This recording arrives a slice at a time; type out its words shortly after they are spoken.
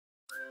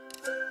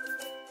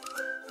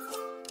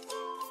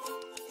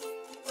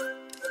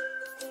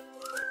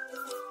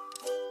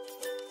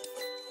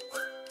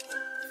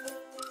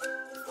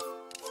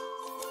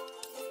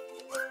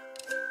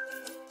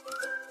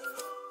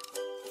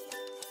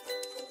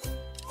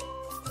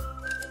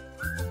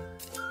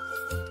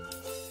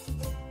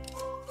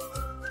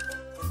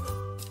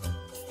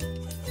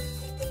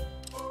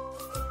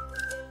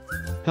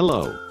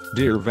Hello,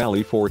 dear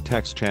Valley 4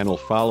 Text channel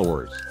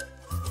followers.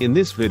 In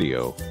this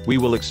video, we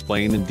will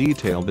explain in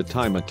detail the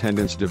time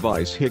attendance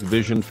device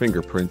Hikvision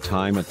Fingerprint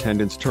Time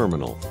Attendance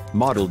Terminal,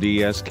 model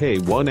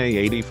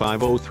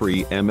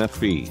DS-K1A8503MF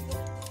B.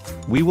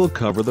 We will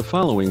cover the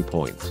following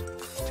points: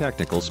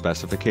 technical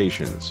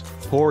specifications,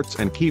 ports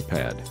and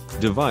keypad,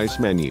 device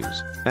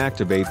menus,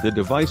 activate the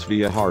device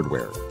via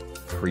hardware,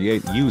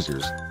 create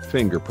users,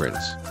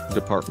 fingerprints,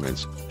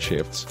 departments,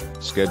 shifts,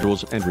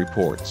 schedules and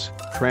reports,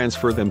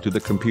 transfer them to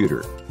the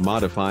computer,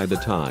 modify the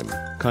time,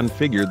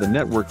 configure the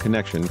network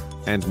connection,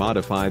 and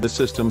modify the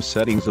system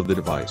settings of the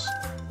device.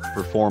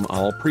 Perform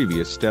all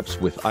previous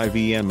steps with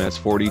iVMS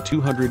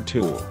 4200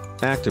 tool.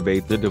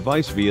 Activate the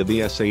device via the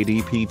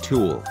SADP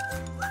tool.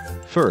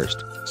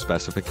 First,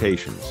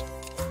 specifications.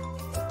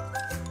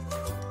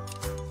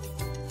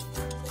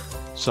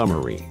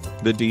 Summary: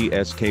 the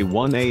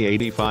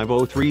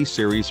DS-K1A8503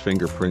 series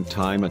fingerprint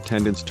time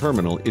attendance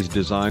terminal is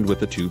designed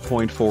with a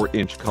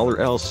 2.4-inch color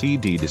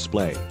LCD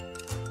display.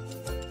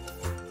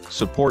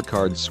 Support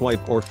card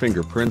swipe or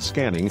fingerprint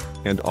scanning,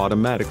 and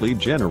automatically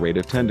generate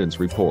attendance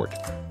report.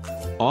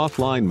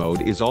 Offline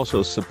mode is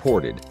also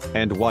supported,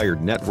 and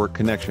wired network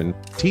connection,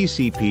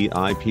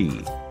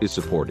 TCP/IP, is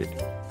supported.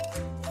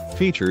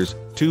 Features: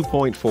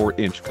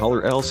 2.4-inch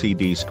color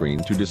LCD screen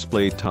to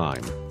display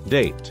time,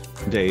 date,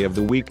 day of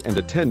the week and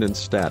attendance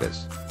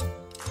status.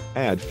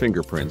 Add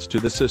fingerprints to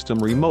the system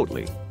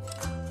remotely.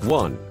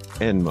 1.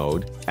 N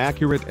mode,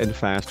 accurate and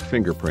fast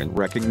fingerprint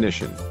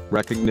recognition,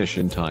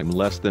 recognition time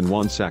less than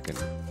 1 second.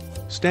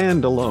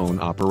 Standalone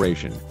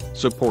operation,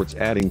 supports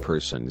adding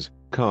persons,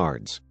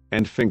 cards,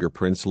 and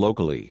fingerprints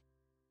locally.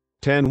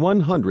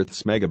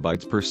 10/100ths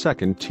megabytes per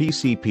second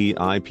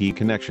TCP/IP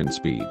connection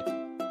speed.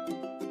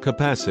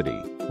 Capacity: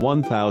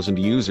 1000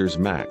 users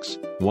max,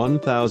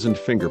 1000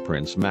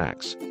 fingerprints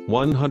max,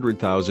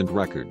 100,000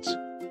 records.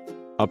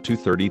 Up to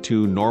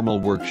 32 normal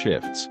work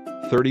shifts,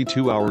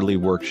 32 hourly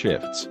work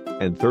shifts,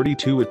 and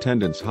 32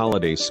 attendance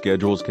holiday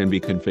schedules can be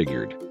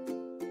configured.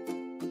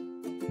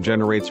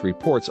 Generates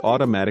reports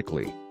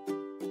automatically.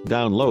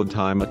 Download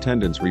time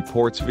attendance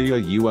reports via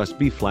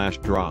USB flash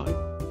drive.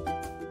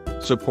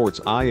 Supports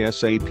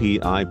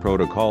ISAPI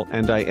protocol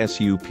and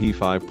ISUP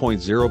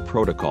 5.0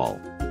 protocol.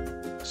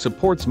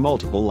 Supports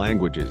multiple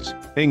languages: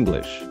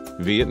 English,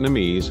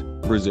 Vietnamese,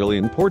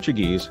 Brazilian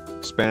Portuguese,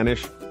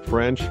 Spanish,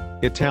 French,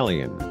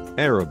 Italian,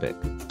 Arabic,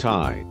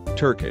 Thai,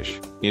 Turkish,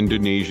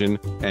 Indonesian,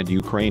 and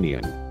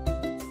Ukrainian.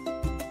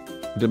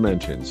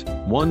 Dimensions: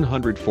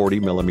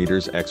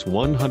 140mm x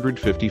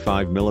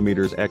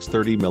 155mm x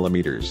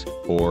 30mm,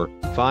 or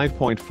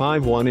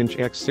 5.51-inch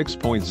x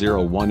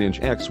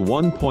 6.01-inch x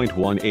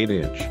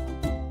 1.18-inch.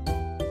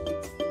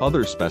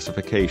 Other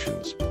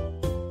specifications: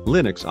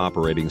 Linux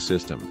operating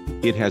system.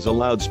 It has a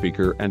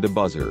loudspeaker and a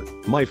buzzer.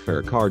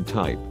 MIFARE card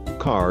type.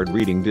 Card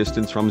reading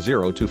distance from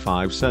 0 to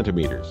 5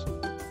 centimeters.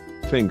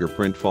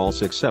 Fingerprint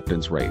false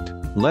acceptance rate,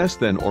 less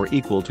than or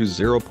equal to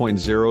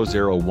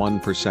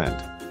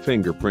 0.001%.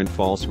 Fingerprint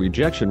false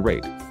rejection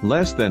rate,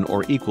 less than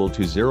or equal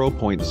to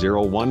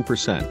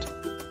 0.01%.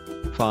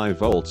 5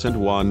 volts and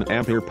 1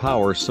 ampere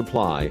power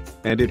supply,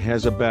 and it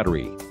has a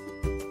battery.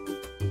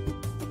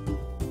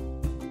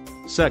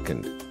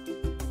 Second,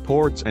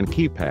 ports and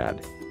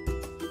keypad.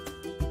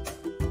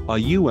 A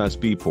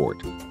USB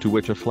port, to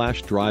which a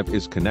flash drive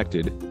is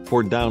connected,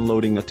 for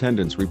downloading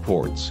attendance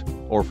reports,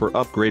 or for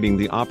upgrading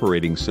the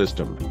operating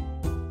system.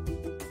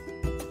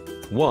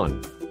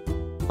 1.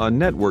 A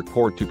network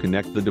port to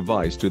connect the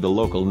device to the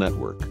local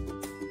network.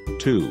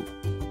 2.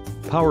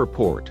 Power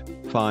port,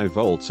 5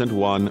 volts and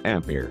 1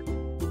 ampere.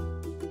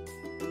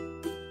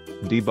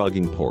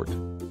 Debugging port.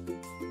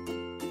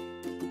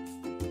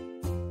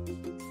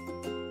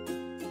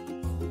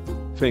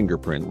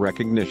 Fingerprint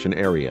recognition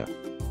area.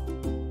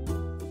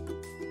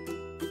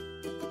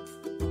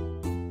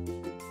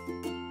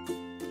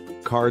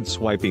 Card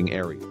swiping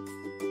area.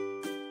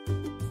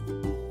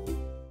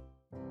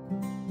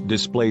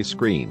 Display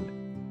screen.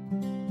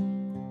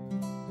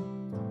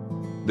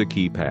 The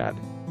keypad.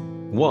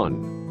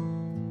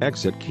 1.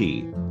 Exit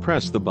key,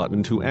 press the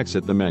button to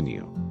exit the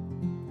menu.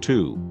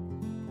 2.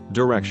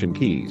 Direction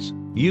keys,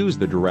 use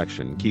the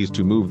direction keys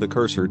to move the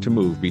cursor to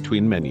move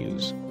between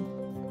menus.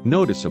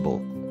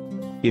 Noticeable: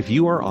 if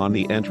you are on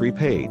the entry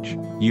page,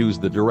 use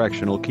the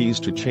directional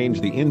keys to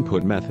change the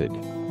input method.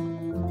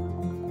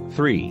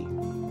 3.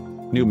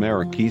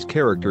 Numeric keys,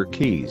 character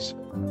keys.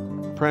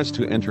 Press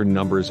to enter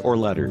numbers or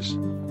letters.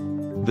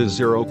 The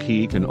 0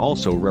 key can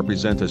also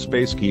represent a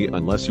space key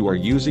unless you are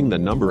using the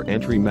number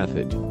entry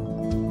method.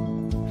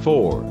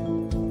 4.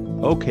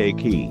 OK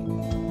key.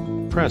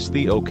 Press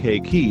the OK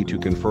key to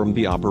confirm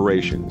the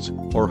operations,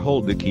 or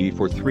hold the key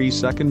for 3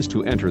 seconds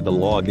to enter the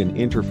login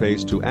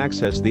interface to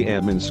access the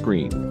admin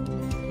screen.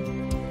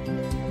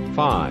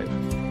 5.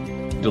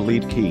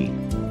 Delete key.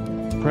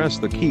 Press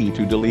the key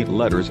to delete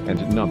letters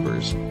and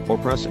numbers, or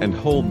press and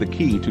hold the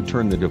key to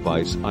turn the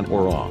device on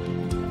or off.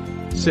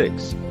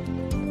 6.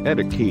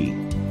 Edit key.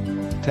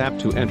 Tap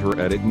to enter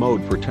edit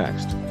mode for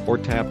text. or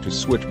tap to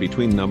switch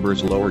between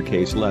numbers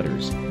lowercase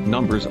letters,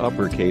 numbers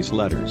uppercase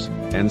letters,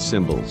 and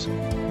symbols.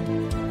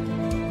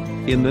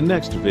 In the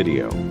next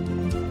video,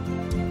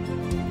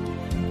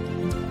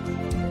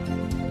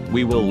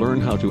 we will learn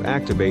how to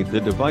activate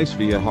the device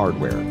via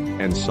hardware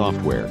and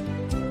software.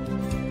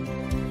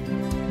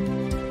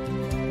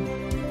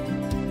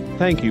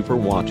 Thank you for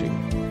watching.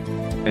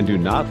 And do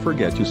not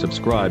forget to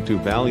subscribe to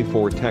Valley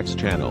 4 Tech's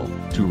channel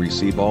to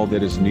receive all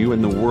that is new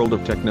in the world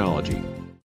of technology.